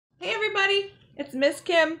everybody, it's Miss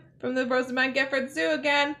Kim from the Rosamond Gifford Zoo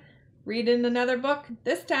again, reading another book.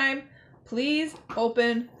 This time, please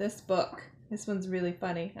open this book. This one's really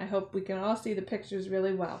funny. I hope we can all see the pictures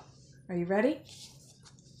really well. Are you ready?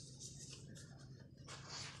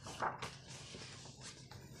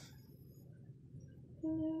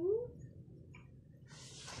 Hello?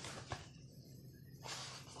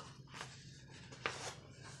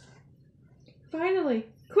 Finally,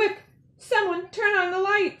 quick, someone turn on the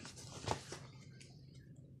light.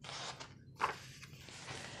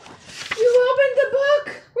 You opened the book.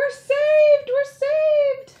 We're saved. We're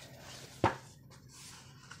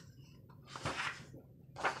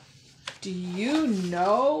saved. Do you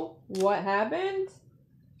know what happened?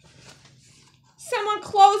 Someone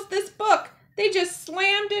closed this book. They just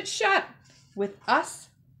slammed it shut with us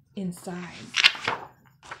inside.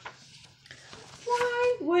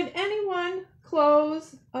 Why would anyone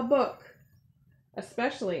close a book?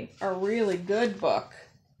 Especially a really good book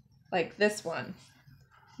like this one.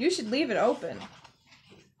 You should leave it open.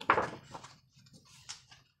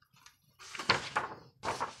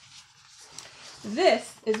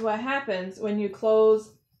 This is what happens when you close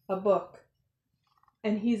a book.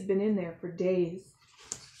 And he's been in there for days.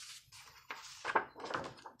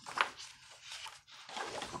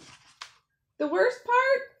 The worst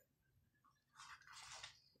part?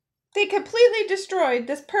 They completely destroyed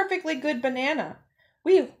this perfectly good banana.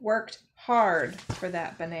 We worked hard for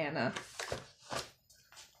that banana.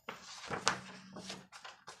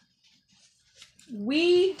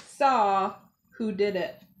 We saw who did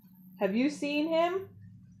it. Have you seen him?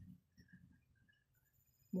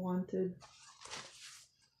 Wanted.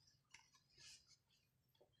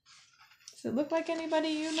 Does it look like anybody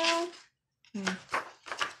you know?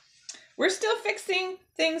 We're still fixing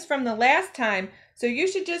things from the last time, so you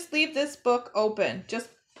should just leave this book open. Just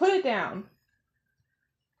put it down.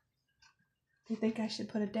 Do you think I should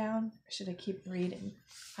put it down, or should I keep reading?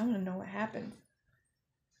 I want to know what happened.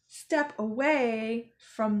 Step away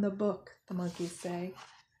from the book, the monkeys say.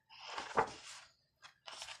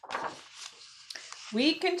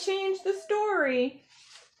 We can change the story.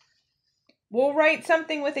 We'll write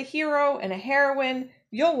something with a hero and a heroine.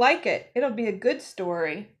 You'll like it. It'll be a good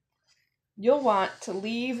story. You'll want to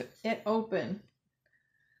leave it open.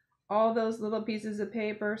 All those little pieces of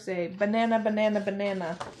paper say banana, banana,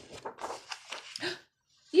 banana.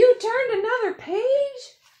 You turned another page?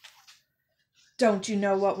 Don't you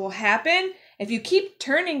know what will happen? If you keep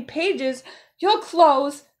turning pages, you'll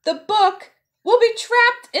close the book. We'll be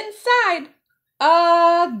trapped inside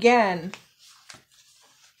again.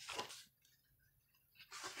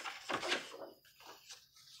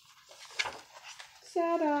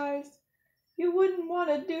 Sad eyes. You wouldn't want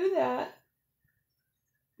to do that,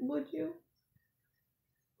 would you?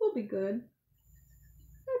 We'll be good.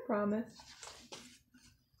 I promise.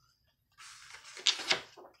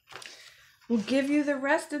 We'll give you the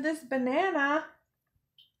rest of this banana.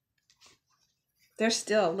 There's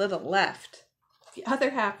still a little left. The other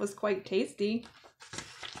half was quite tasty.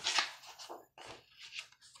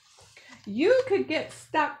 You could get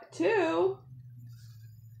stuck too.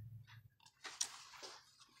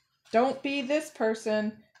 Don't be this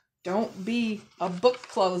person. Don't be a book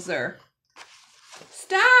closer.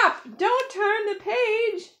 Stop! Don't turn the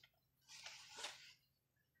page.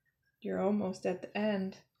 You're almost at the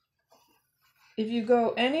end. If you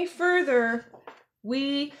go any further,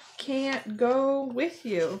 we can't go with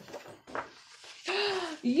you.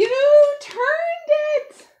 You turned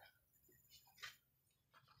it!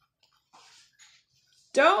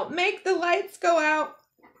 Don't make the lights go out.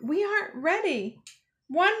 We aren't ready.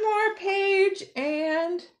 One more page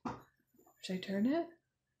and... Should I turn it?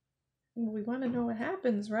 Well, we want to know what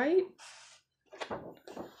happens, right?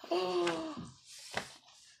 Oh,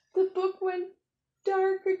 the book went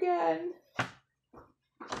dark again.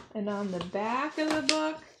 And on the back of the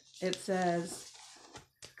book, it says,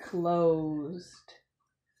 closed.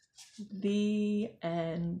 The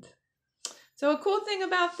end. So a cool thing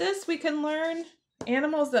about this, we can learn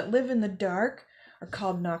animals that live in the dark are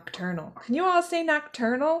called nocturnal. Can you all say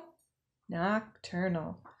nocturnal?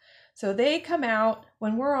 Nocturnal. So they come out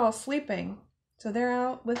when we're all sleeping. So they're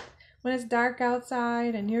out when it's dark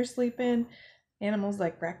outside and you're sleeping. Animals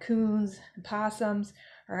like raccoons and possums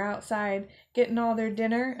are outside getting all their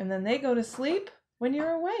dinner, and then they go to sleep when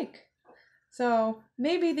you're awake. So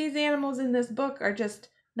maybe these animals in this book are just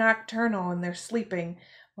nocturnal and they're sleeping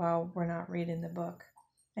while we're not reading the book.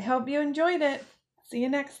 I hope you enjoyed it. See you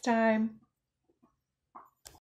next time.